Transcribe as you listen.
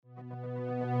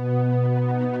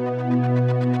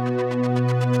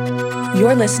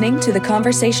You're listening to the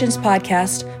Conversations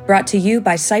podcast brought to you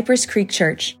by Cypress Creek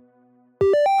Church.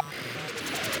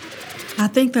 I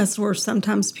think that's where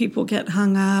sometimes people get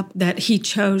hung up, that he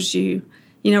chose you.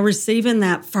 You know, receiving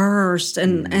that first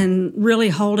and really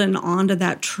holding on to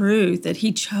that truth that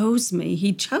he chose me.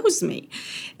 He chose me.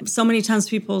 So many times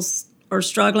people are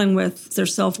struggling with their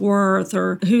self-worth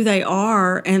or who they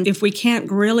are. And if we can't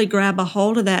really grab a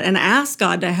hold of that and ask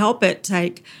God to help it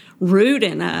take root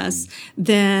in us,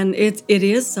 then it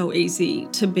is so easy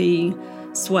to be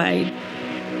swayed.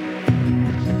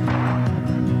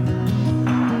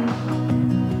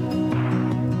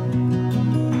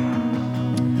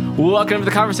 Welcome to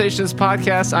the Conversations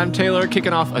podcast. I'm Taylor,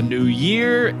 kicking off a new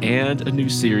year and a new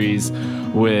series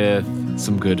with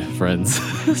some good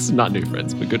friends. Not new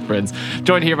friends, but good friends.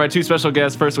 Joined here by two special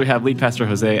guests. First, we have lead pastor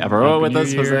Jose Avaroa with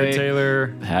us. Jose,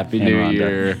 Taylor. Happy New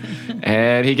Year.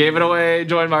 And he gave it away.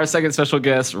 Joined by our second special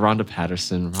guest, Rhonda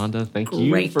Patterson. Rhonda, thank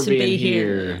you for being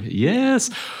here.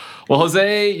 Yes. Well,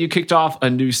 Jose, you kicked off a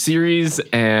new series,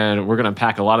 and we're going to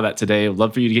unpack a lot of that today.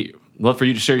 Love for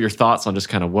you to share your thoughts on just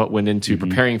kind of what went into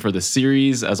preparing for the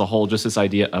series as a whole, just this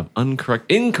idea of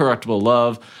incorruptible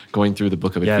love going through the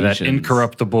book of Ephesians. Yeah, that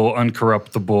incorruptible,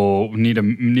 uncorruptible. Need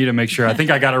to make sure. I think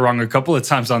I got it wrong a couple of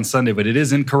times on Sunday, but it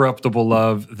is incorruptible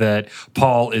love that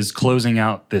Paul is closing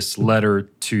out this letter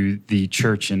to the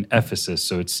church in Ephesus.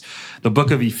 So it's the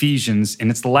book of Ephesians, and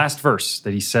it's the last verse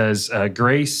that he says,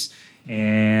 grace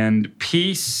and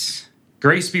peace.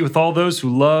 Grace be with all those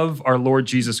who love our Lord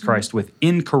Jesus Christ with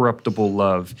incorruptible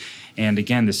love. And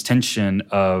again, this tension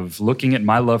of looking at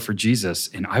my love for Jesus,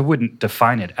 and I wouldn't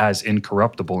define it as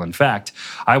incorruptible. In fact,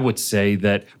 I would say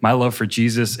that my love for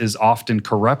Jesus is often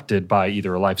corrupted by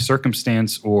either a life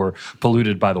circumstance or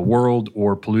polluted by the world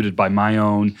or polluted by my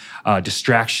own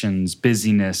distractions,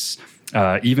 busyness,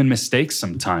 even mistakes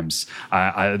sometimes.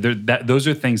 Those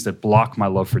are things that block my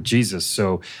love for Jesus.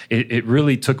 So it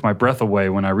really took my breath away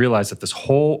when I realized that this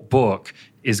whole book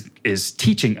is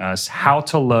teaching us how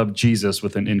to love Jesus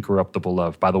with an incorruptible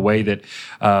love by the way that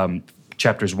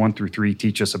chapters 1 through 3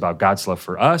 teach us about God's love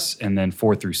for us, and then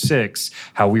 4 through 6,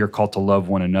 how we are called to love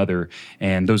one another.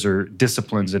 And those are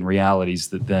disciplines and realities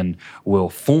that then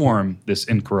will form this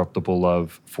incorruptible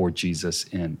love for Jesus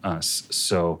in us.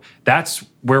 So that's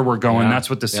where we're going. That's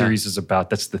what the series is about.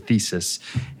 That's the thesis.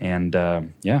 And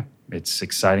it's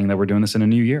exciting that we're doing this in a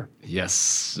new year.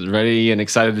 Yes, ready and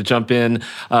excited to jump in.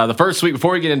 The first week,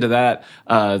 before we get into that,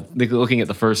 looking at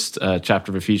the first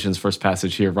chapter of Ephesians, first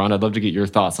passage here, Ron, I'd love to get your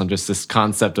thoughts on just this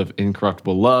concept of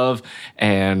incorruptible love,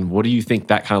 and what do you think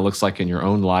that kind of looks like in your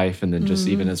own life, and then just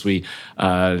even as we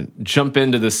jump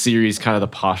into this series, kind of the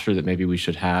posture that maybe we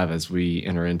should have as we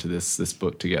enter into this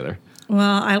book together.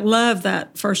 Well, I love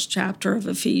that first chapter of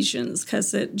Ephesians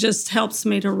because it just helps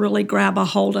me to really grab a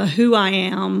hold of who I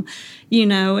am,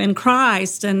 in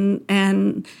Christ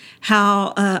and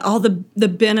how all the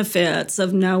benefits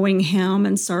of knowing Him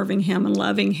and serving Him and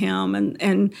loving Him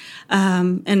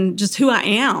and just who I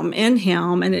am in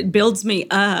Him, and it builds me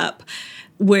up,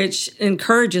 which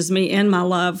encourages me in my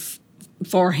love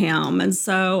for Him, and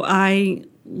so I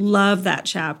love that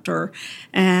chapter,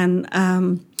 and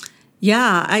I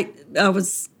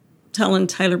was telling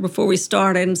Taylor before we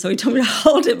started, and so he told me to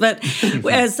hold it. But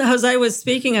as Jose was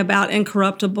speaking about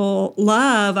incorruptible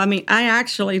love, I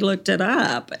actually looked it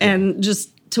up and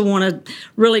just to want to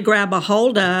really grab a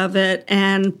hold of it.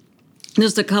 And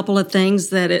just a couple of things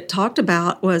that it talked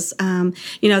about was,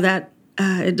 that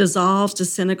it dissolves,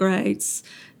 disintegrates,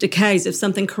 decays if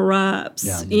something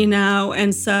corrupts,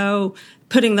 and so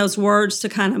putting those words to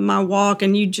kind of my walk,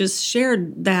 and you just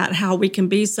shared that, how we can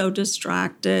be so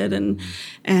distracted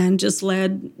and just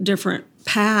led different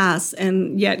paths,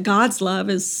 and yet God's love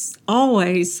is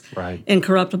always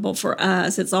incorruptible for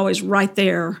us. It's always right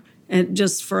there, and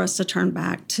just for us to turn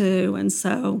back to, and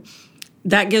so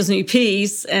that gives me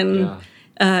peace and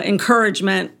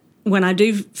encouragement when I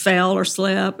do fail or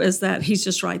slip, is that He's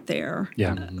just right there.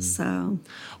 So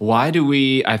why do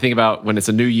I think about when it's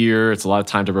a new year, it's a lot of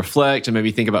time to reflect and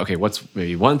maybe think about, okay, what's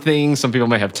maybe one thing? Some people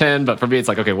may have 10, but for me, it's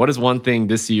like, okay, what is one thing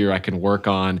this year I can work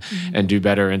on and do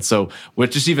better? And so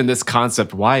with just even this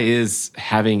concept, why is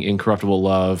having incorruptible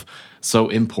love so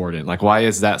important? Like, why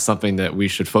is that something that we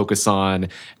should focus on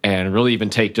and really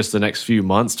even take just the next few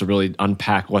months to really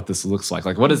unpack what this looks like?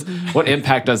 Like, what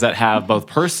impact does that have both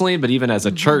personally, but even as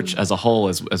a church as a whole,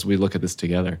 as we look at this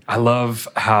together? I love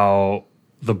how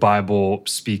the Bible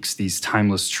speaks these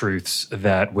timeless truths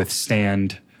that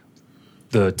withstand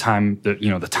the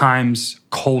times,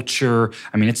 culture.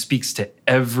 It speaks to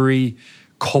every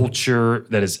culture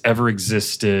that has ever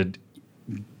existed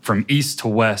from east to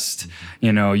west,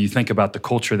 you think about the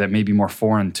culture that may be more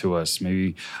foreign to us,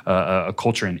 maybe a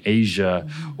culture in Asia,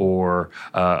 or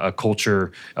a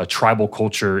tribal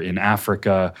culture in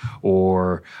Africa,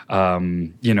 or,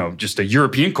 just a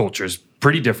European culture is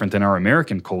pretty different than our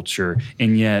American culture.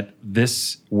 And yet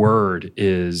this word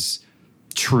is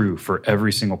true for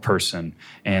every single person.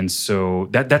 And so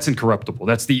that's incorruptible.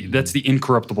 That's the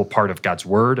incorruptible part of God's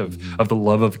word, of the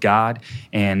love of God.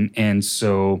 And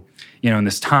so, in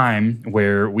this time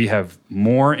where we have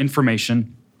more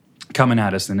information coming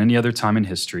at us than any other time in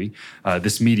history,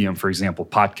 this medium, for example,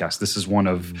 podcast, this is one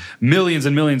of millions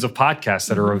and millions of podcasts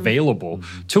that are available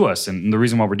to us. And the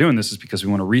reason why we're doing this is because we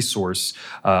want to resource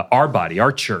our body,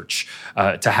 our church,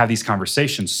 to have these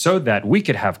conversations so that we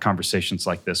could have conversations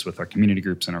like this with our community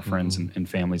groups and our friends and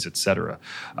families, et cetera.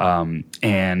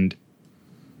 And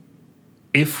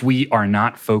if we are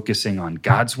not focusing on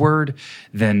God's word,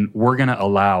 then we're going to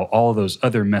allow all those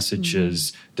other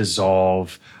messages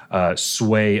dissolve,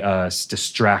 sway us,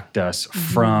 distract us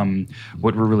from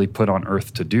what we're really put on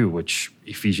earth to do, which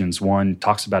Ephesians 1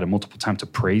 talks about it multiple times, to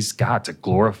praise God, to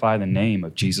glorify the name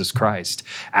of Jesus Christ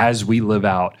as we live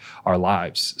out our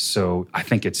lives. So I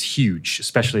think it's huge,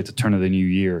 especially at the turn of the new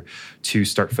year, to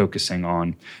start focusing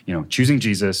on, choosing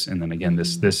Jesus. And then again,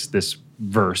 this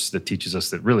verse that teaches us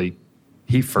that really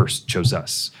he first chose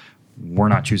us. We're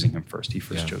not choosing him first. He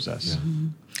first chose us. Yeah.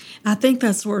 I think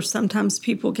that's where sometimes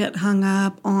people get hung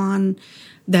up on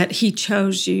that he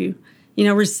chose you,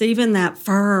 receiving that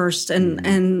first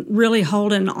and really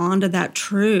holding on to that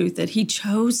truth that he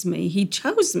chose me. He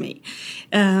chose me.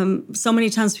 So many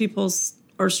times people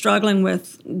are struggling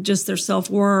with just their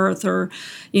self-worth or,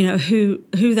 who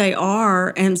they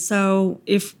are. And so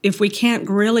if we can't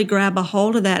really grab a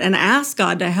hold of that and ask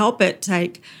God to help it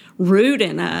take root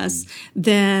in us,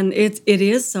 then it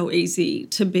is so easy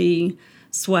to be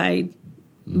swayed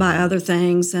by other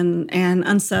things and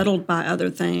unsettled by other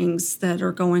things that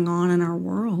are going on in our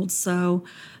world. So,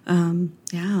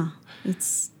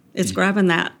 it's grabbing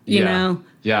that, you know.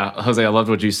 Yeah, Jose, I loved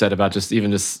what you said about just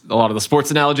a lot of the sports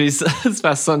analogies this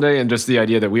past Sunday, and just the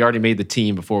idea that we already made the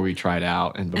team before we tried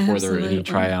out and before there were any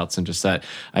tryouts, and just that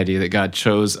idea that God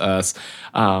chose us.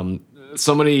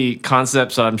 So many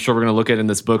concepts that I'm sure we're going to look at in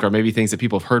this book are maybe things that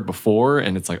people have heard before,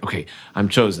 and it's like, okay, I'm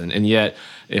chosen. And yet,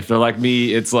 if they're like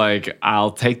me, it's like,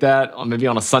 I'll take that maybe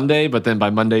on a Sunday, but then by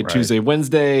Monday, Tuesday,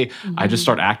 Wednesday, I just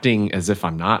start acting as if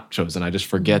I'm not chosen. I just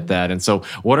forget that. And so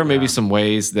what are maybe some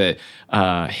ways that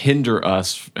hinder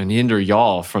us and hinder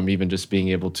y'all from even just being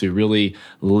able to really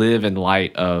live in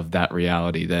light of that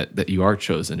reality that you are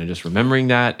chosen, and just remembering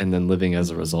that and then living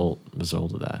as a result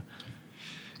of that?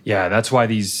 Yeah, that's why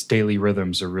these daily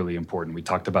rhythms are really important. We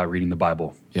talked about reading the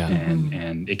Bible. Yeah.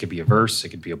 And it could be a verse, it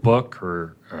could be a book,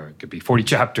 or it could be 40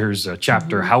 chapters, a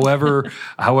chapter, however,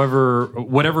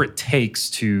 whatever it takes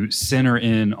to center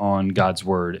in on God's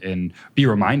word and be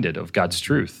reminded of God's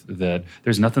truth, that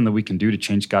there's nothing that we can do to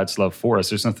change God's love for us.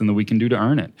 There's nothing that we can do to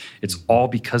earn it. It's all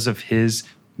because of his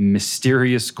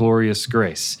mysterious, glorious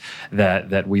grace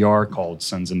that we are called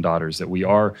sons and daughters, that we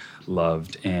are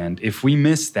loved. And if we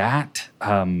miss that,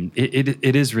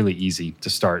 it is really easy to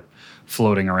start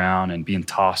floating around and being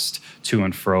tossed to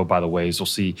and fro by the waves. We'll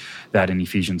see that in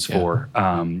Ephesians 4.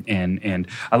 And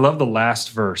I love the last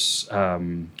verse,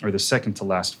 or the second to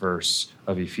last verse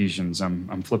of Ephesians.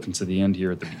 I'm flipping to the end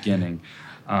here at the beginning.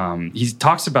 He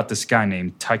talks about this guy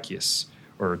named Tychicus,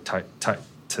 or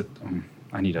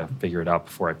I need to figure it out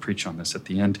before I preach on this at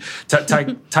the end.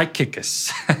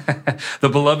 Tychicus, the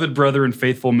beloved brother and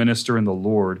faithful minister in the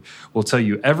Lord, will tell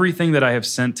you everything that I have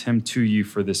sent him to you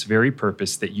for this very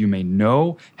purpose, that you may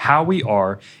know how we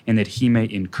are and that he may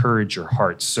encourage your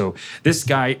hearts. So this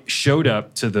guy showed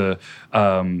up to the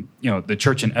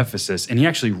church in Ephesus, and he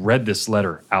actually read this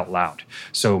letter out loud.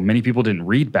 So many people didn't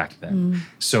read back then.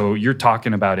 So you're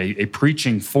talking about a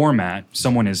preaching format.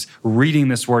 Someone is reading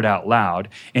this word out loud,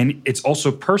 and it's also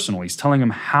personal. He's telling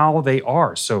them how they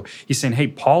are. So he's saying, hey,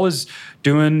 Paul is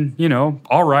doing,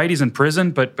 all right. He's in prison,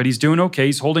 but he's doing okay.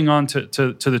 He's holding on to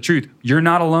the truth. You're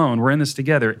not alone. We're in this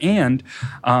together. And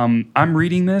I'm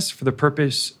reading this for the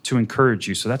purpose to encourage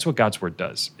you. So that's what God's word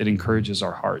does. It encourages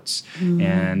our hearts.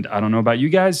 And I don't know about you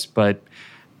guys, but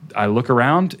I look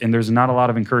around and there's not a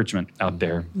lot of encouragement out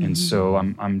there. And so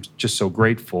I'm just so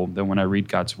grateful that when I read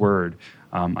God's word,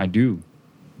 I do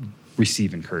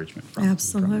receive encouragement from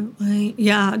Absolutely.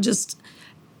 Yeah,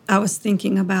 I was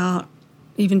thinking about,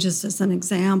 even just as an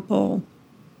example,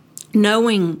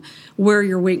 knowing where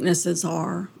your weaknesses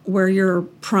are, where you're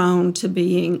prone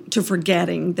to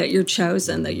forgetting that you're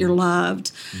chosen, that you're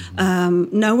loved,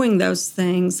 knowing those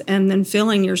things, and then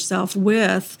filling yourself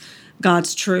with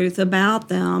God's truth about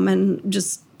them, and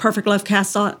just perfect love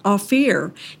casts off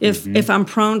fear. If I'm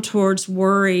prone towards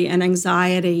worry and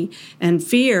anxiety and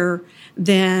fear,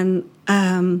 then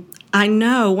I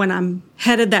know when I'm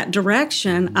headed that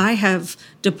direction, I have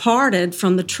departed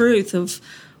from the truth of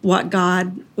what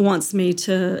God wants me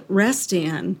to rest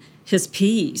in, His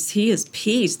peace. He is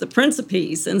peace, the Prince of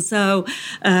Peace. And so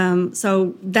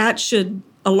that should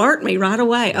alert me right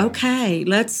away. Okay,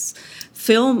 let's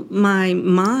fill my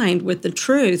mind with the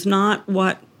truth, not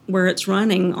where it's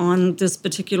running on this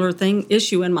particular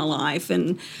issue in my life.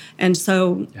 And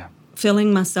so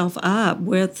filling myself up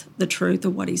with the truth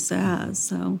of what He says.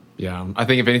 So yeah, I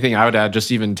think if anything, I would add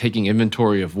just even taking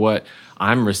inventory of what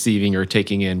I'm receiving or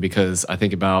taking in, because I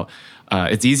think about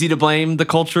it's easy to blame the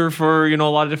culture for a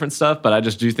lot of different stuff, but I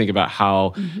just do think about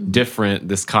how different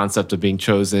this concept of being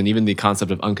chosen, even the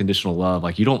concept of unconditional love,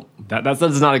 like that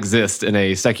does not exist in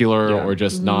a secular or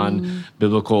just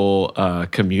non-biblical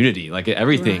community. Like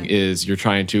everything is you're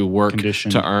trying to work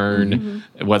to earn,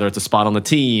 whether it's a spot on the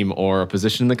team or a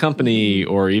position in the company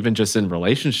or even just in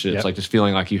relationships, like just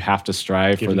feeling like you have to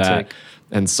strive for that. Take.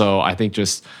 And so I think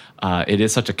just it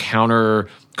is such a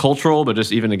counter-cultural, but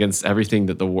just even against everything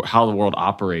that how the world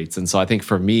operates. And so I think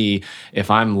for me, if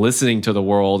I'm listening to the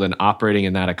world and operating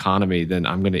in that economy, then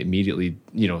I'm going to immediately,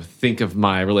 think of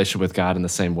my relationship with God in the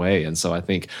same way. And so I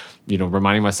think,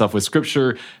 reminding myself with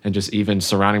Scripture and just even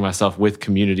surrounding myself with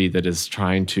community that is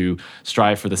trying to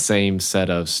strive for the same set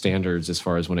of standards as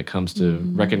far as when it comes to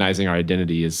recognizing our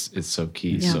identity is so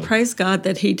key. Yeah, so. Praise God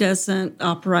that He doesn't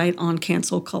operate on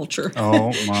cancel culture.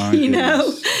 Oh my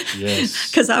goodness.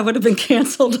 Yes. Because I would have been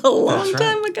canceled a long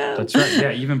time ago. That's right.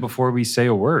 Yeah, even before we say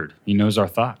a word, He knows our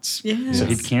thoughts. Yes. So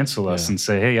He'd cancel us and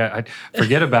say, hey, I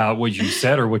forget about what you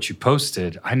said or what you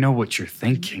posted. I know what you're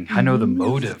thinking. I know the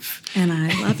motive. And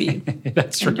I love you.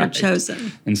 That's and right. You're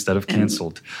chosen. Instead of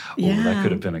canceled. Yeah. That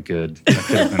could have been a good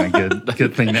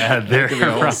thing to add there. Could be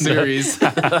a whole series.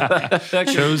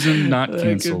 Chosen, not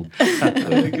canceled.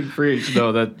 I can preach.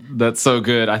 No, that's so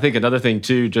good. I think another thing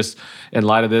too, just in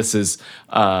light of this, is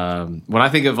when I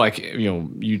think of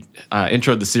you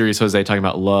introed the series, Jose, talking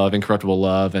about love, incorruptible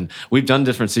love, and we've done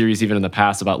different series even in the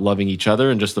past about loving each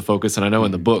other and just the focus. And I know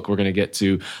in the book we're going to get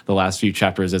to the last few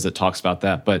chapters as it talks about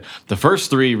that, but the first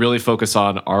three really focus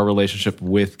on our relationship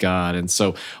with God. And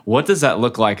so what does that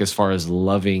look like as far as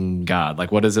loving God?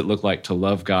 Like, what does it look like to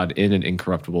love God in an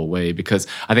incorruptible way? Because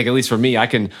I think, at least for me, I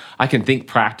can think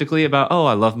practically about,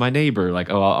 I love my neighbor, like,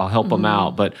 I'll help them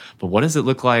out. But what does it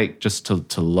look like just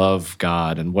to love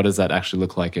God? And what does that actually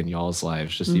look like in y'all's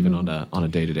lives, just even on a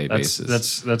day-to-day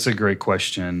basis? That's a great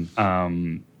question.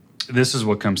 This is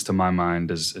what comes to my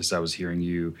mind as I was hearing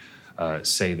you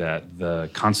say that, the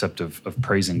concept of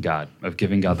praising God, of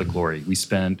giving God the glory. We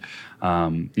spend,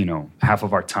 half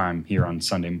of our time here on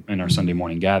Sunday, in our Sunday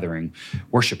morning gathering,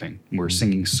 worshiping. We're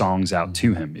singing songs out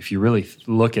to Him. If you really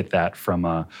look at that from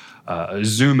a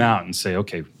zoom out and say,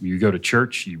 okay, you go to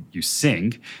church, you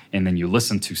sing, and then you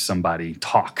listen to somebody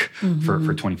talk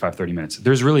for 25, 30 minutes.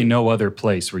 There's really no other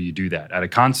place where you do that. At a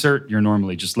concert, you're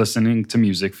normally just listening to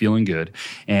music, feeling good.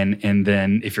 And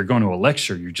then if you're going to a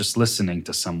lecture, you're just listening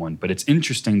to someone. But it's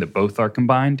interesting that both are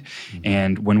combined.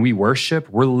 And when we worship,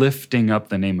 we're lifting up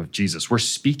the name of Jesus. We're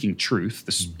speaking truth,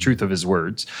 the truth of His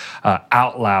words,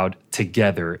 out loud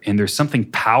together. And there's something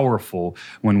powerful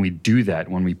when we do that,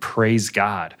 when we praise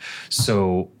God.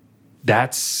 So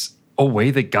that's a way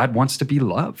that God wants to be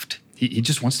loved. He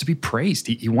just wants to be praised.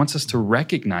 He wants us to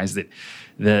recognize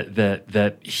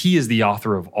that He is the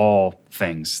author of all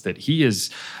things, that He is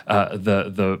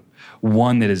the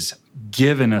one that has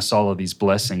given us all of these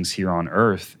blessings here on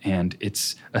earth. And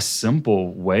it's a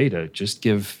simple way to just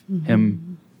give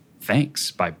Him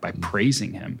thanks by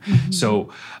praising Him. So,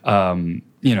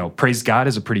 praise God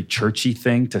is a pretty churchy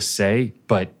thing to say,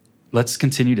 but let's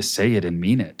continue to say it and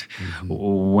mean it.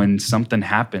 When something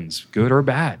happens, good or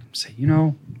bad, say,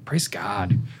 praise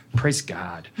God, praise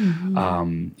God.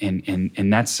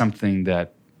 And that's something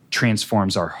that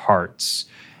transforms our hearts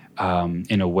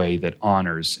in a way that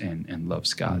honors and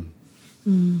loves God.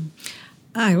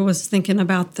 I was thinking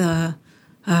about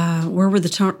where were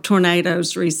the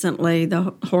tornadoes recently,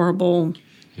 the horrible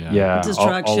destruction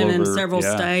all over, in several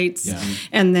states,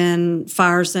 and then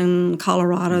fires in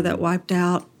Colorado that wiped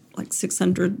out like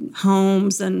 600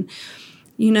 homes. And,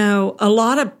 a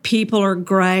lot of people are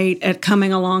great at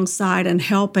coming alongside and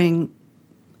helping.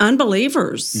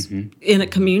 Unbelievers in a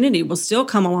community will still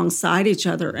come alongside each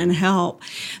other and help.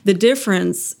 The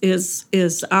difference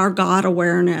is our God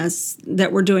awareness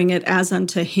that we're doing it as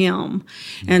unto Him,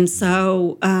 and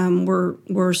so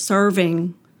we're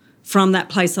serving from that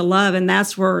place of love. And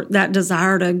that's where that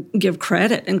desire to give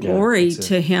credit and glory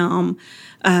to him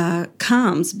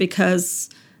comes, because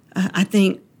I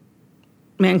think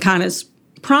mankind is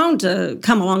prone to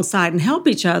come alongside and help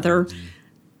each other.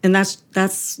 And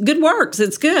that's good works.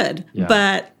 It's good. Yeah.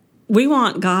 But we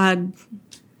want God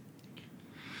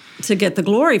to get the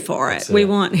glory for it. We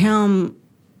want him,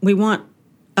 we want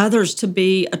others to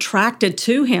be attracted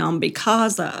to him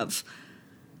because of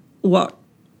what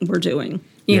we're doing.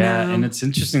 You know? And it's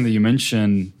interesting that you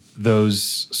mention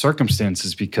those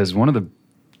circumstances, because one of the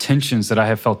tensions that I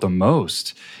have felt the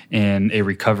most in a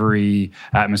recovery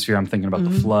atmosphere, I'm thinking about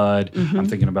the flood, I'm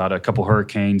thinking about a couple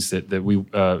hurricanes that we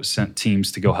sent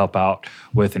teams to go help out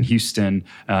with in Houston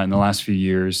in the last few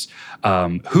years.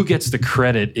 Who gets the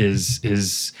credit is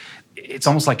it's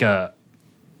almost like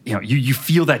you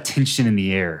feel that tension in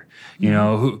the air. You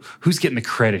know, who's getting the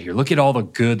credit here? Look at all the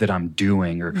good that I'm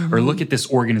doing, or look at this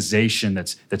organization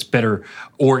that's better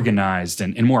organized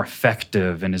and more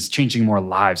effective and is changing more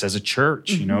lives as a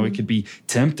church. You know, it could be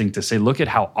tempting to say, look at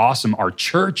how awesome our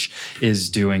church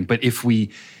is doing. But if we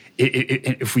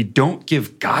don't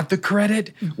give God the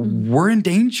credit, we're in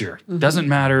danger. Doesn't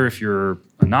matter if you're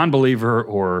a non-believer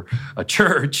or a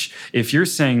church. If you're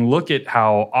saying, look at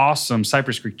how awesome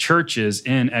Cypress Creek Church is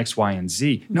in X, Y, and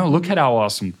Z. No, look at how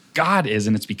awesome God is,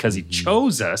 and it's because he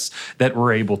chose us that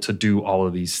we're able to do all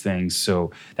of these things. So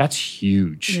that's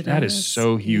huge. That is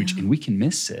so huge, and we can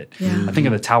miss it. I think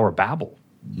of the Tower of Babel.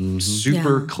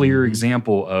 Super clear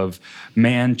example of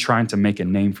man trying to make a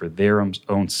name for their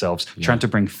own selves, trying to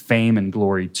bring fame and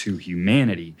glory to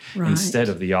humanity instead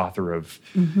of the author of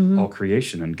all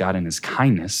creation. And God in his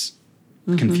kindness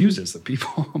confuses the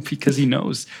people because he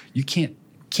knows you can't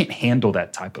handle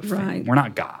that type of thing. We're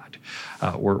not God.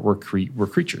 We're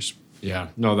creatures. Yeah.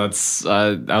 No, that's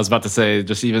I was about to say,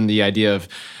 just even the idea of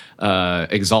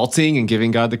exalting and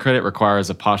giving God the credit requires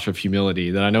a posture of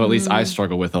humility that I know at least I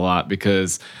struggle with a lot,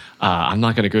 because I'm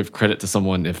not going to give credit to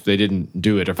someone if they didn't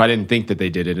do it or if I didn't think that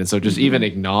they did it. And so just even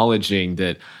acknowledging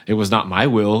that it was not my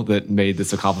will that made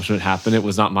this accomplishment happen, it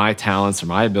was not my talents or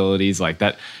my abilities, like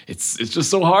that, it's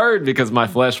just so hard because my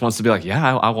flesh wants to be like,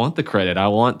 yeah, I want the credit. I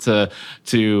want to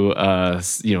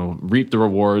reap the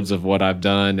rewards of what I've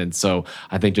done. And so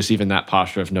I think just even that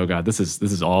posture of, no, God, this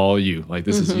is all you. Like,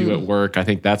 this is you at work. I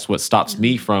think that's what stops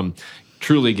me from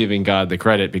truly giving God the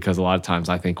credit, because a lot of times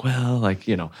I think, well, like,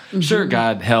 sure,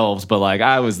 God helps, but like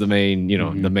I was the main,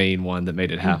 the main one that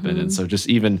made it happen. And so just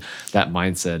even that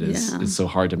mindset is so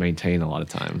hard to maintain a lot of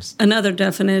times. Another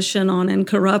definition on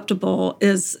incorruptible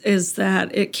is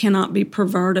that it cannot be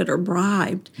perverted or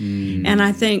bribed. And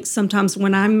I think sometimes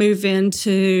when I move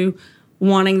into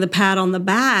wanting the pat on the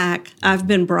back, I've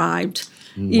been bribed.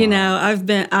 Wow. I've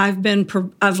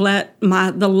let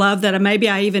the love that maybe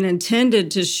I even intended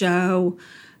to show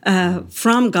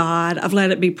from God, I've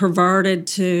let it be perverted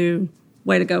to,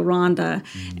 way to go, Rhonda.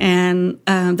 And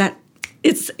that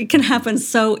it can happen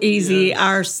so easy. Yes.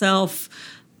 Our self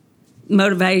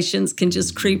motivations can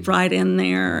just creep right in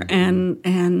there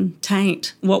and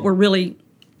taint what we're really,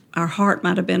 our heart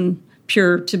might have been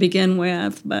pure to begin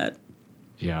with, but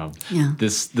Yeah.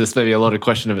 This may be a loaded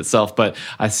question of itself, but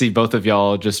I see both of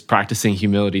y'all just practicing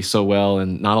humility so well,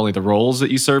 and not only the roles that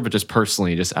you serve, but just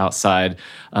personally, just outside,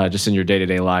 just in your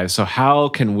day-to-day lives. So how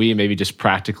can we maybe just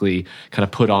practically kind of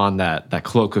put on that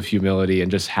cloak of humility and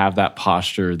just have that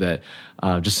posture that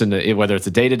just whether it's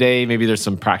a day-to-day, maybe there's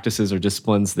some practices or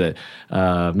disciplines that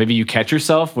maybe you catch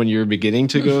yourself when you're beginning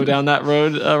to go down that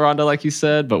road, Rhonda, like you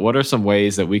said, but what are some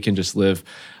ways that we can just live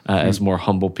as more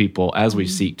humble people as we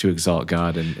seek to exalt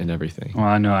God and everything? Well,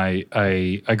 I know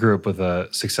I grew up with a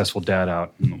successful dad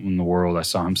out in the world. I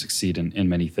saw him succeed in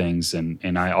many things,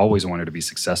 and I always wanted to be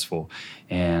successful.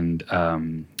 And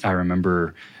I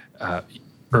remember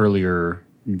earlier,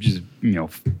 just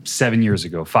 5 years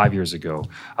ago,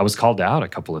 I was called out a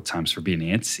couple of times for being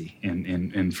antsy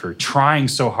and for trying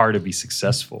so hard to be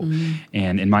successful.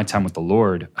 And in my time with the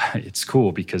Lord, it's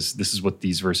cool because this is what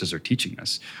these verses are teaching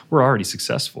us. We're already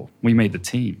successful. We made the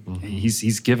team.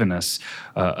 He's given us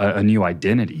a new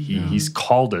identity. He's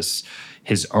called us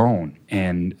his own.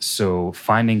 And so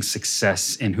finding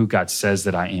success in who God says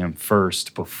that I am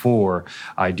first before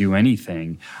I do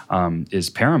anything is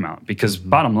paramount, because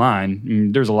bottom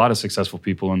line, there's a lot of successful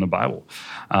people in the Bible.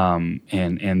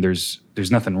 And there's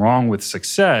nothing wrong with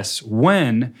success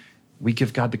when we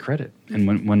give God the credit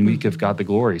and when we give God the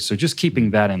glory. So just keeping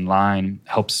that in line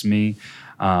helps me.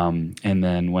 And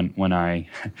then when I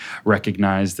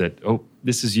recognize that,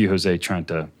 this is you, Jose, trying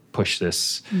to push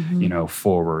this,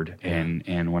 forward.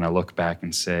 And when I look back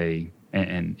and say,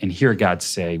 and hear God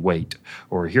say, wait,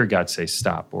 or hear God say,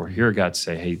 stop, or hear God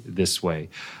say, hey, this way,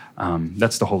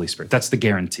 That's the Holy Spirit. That's the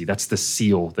guarantee. That's the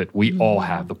seal that we all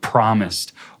have, the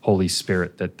promised Holy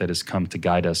Spirit that has come to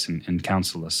guide us and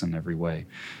counsel us in every way.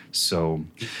 So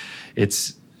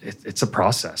it's a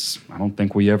process. I don't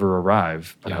think we ever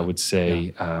arrive, but I would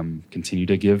say continue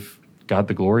to give God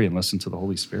the glory and listen to the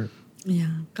Holy Spirit. Yeah,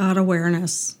 God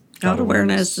awareness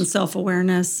and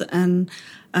self-awareness. And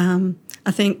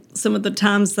I think some of the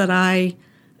times that I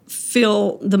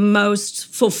feel the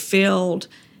most fulfilled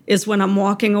is when I'm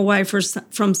walking away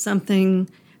from something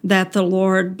that the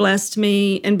Lord blessed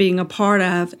me in being a part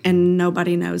of, and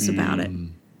nobody knows about it.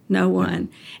 No one.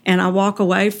 And I walk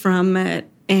away from it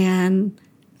and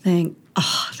think,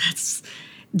 oh, that's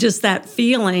just that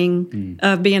feeling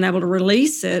of being able to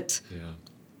release it,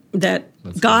 that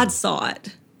that's God good. Saw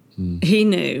it. He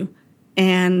knew.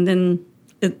 And then,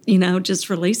 just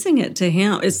releasing it to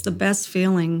Him. It's the best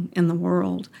feeling in the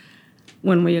world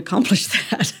when we accomplish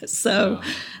that. So,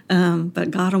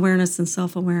 but God awareness and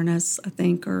self-awareness, I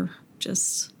think, are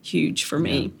just huge for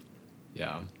me.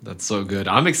 Yeah, that's so good.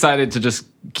 I'm excited to just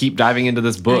keep diving into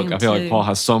this book. I feel like Paul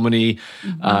has so many,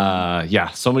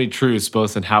 so many truths,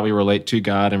 both in how we relate to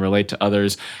God and relate to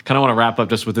others. Kind of want to wrap up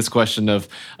just with this question of,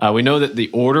 we know that the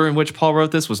order in which Paul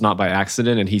wrote this was not by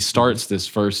accident, and he starts this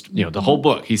first, the whole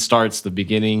book, he starts the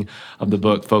beginning of the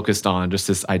book focused on just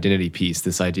this identity piece,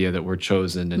 this idea that we're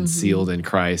chosen and sealed in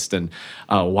Christ. And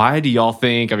why do y'all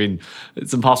think,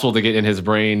 it's impossible to get in his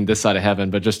brain this side of heaven,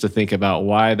 but just to think about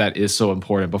why that is so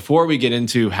important. Before we get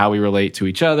into how we relate to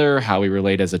each other, how we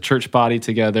relate as a church body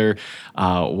together,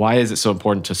 why is it so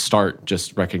important to start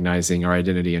just recognizing our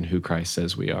identity and who Christ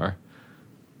says we are?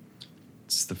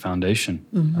 It's the foundation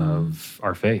of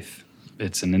our faith.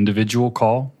 It's an individual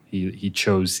call. He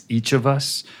chose each of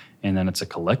us, and then it's a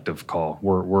collective call.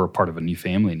 We're a part of a new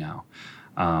family now.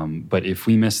 But if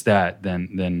we miss that,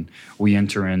 then we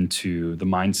enter into the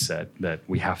mindset that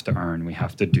we have to earn, we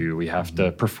have to do, we have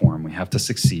to perform, we have to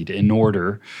succeed in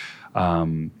order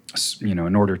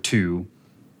to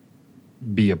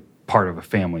be a part of a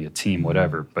family, a team,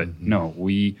 whatever. But no,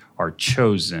 we are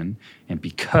chosen, and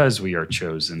because we are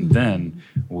chosen, then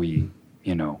we,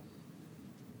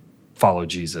 follow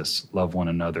Jesus, love one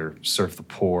another, serve the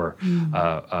poor,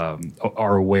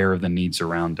 are aware of the needs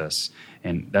around us.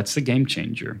 And that's the game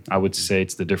changer. I would say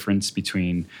it's the difference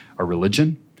between a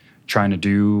religion, trying to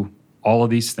do all of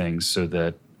these things so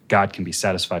that God can be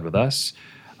satisfied with us,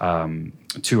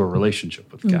 to a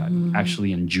relationship with God,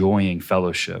 actually enjoying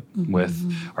fellowship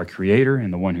with our Creator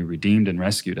and the one who redeemed and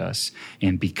rescued us.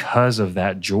 And because of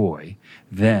that joy,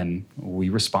 then we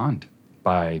respond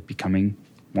by becoming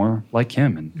more like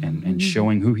Him and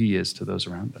showing who He is to those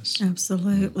around us.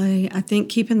 Absolutely. I think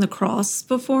keeping the cross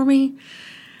before me,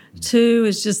 too,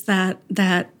 is just that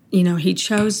He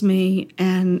chose me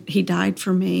and He died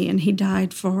for me, and He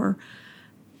died for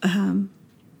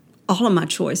all of my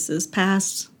choices,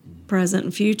 past, present,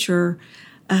 and future,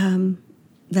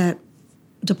 that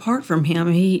depart from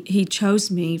Him. He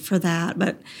chose me for that.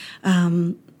 But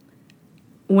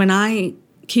when I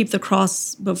keep the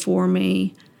cross before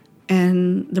me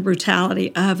and the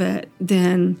brutality of it,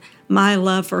 then my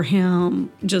love for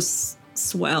Him just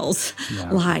swells.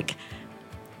 Like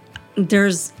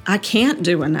I can't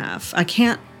do enough. I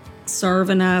can't serve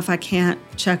enough. I can't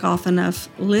check off enough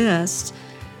list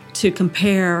to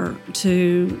compare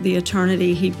to the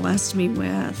eternity He blessed me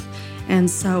with. And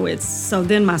so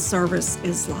then my service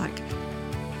is like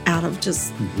out of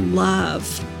just love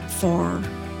for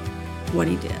what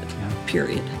He did,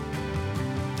 period.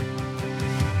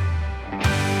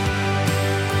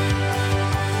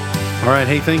 All right.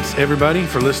 Hey, thanks everybody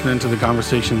for listening to the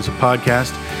Conversations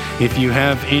podcast. If you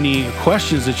have any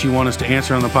questions that you want us to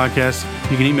answer on the podcast,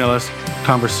 you can email us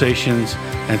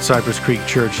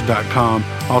conversations@cypresscreekchurch.com.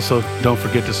 Also, don't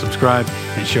forget to subscribe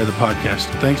and share the podcast.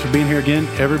 Thanks for being here again,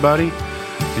 everybody.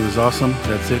 It was awesome.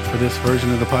 That's it for this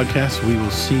version of the podcast. We will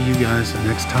see you guys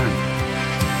next time.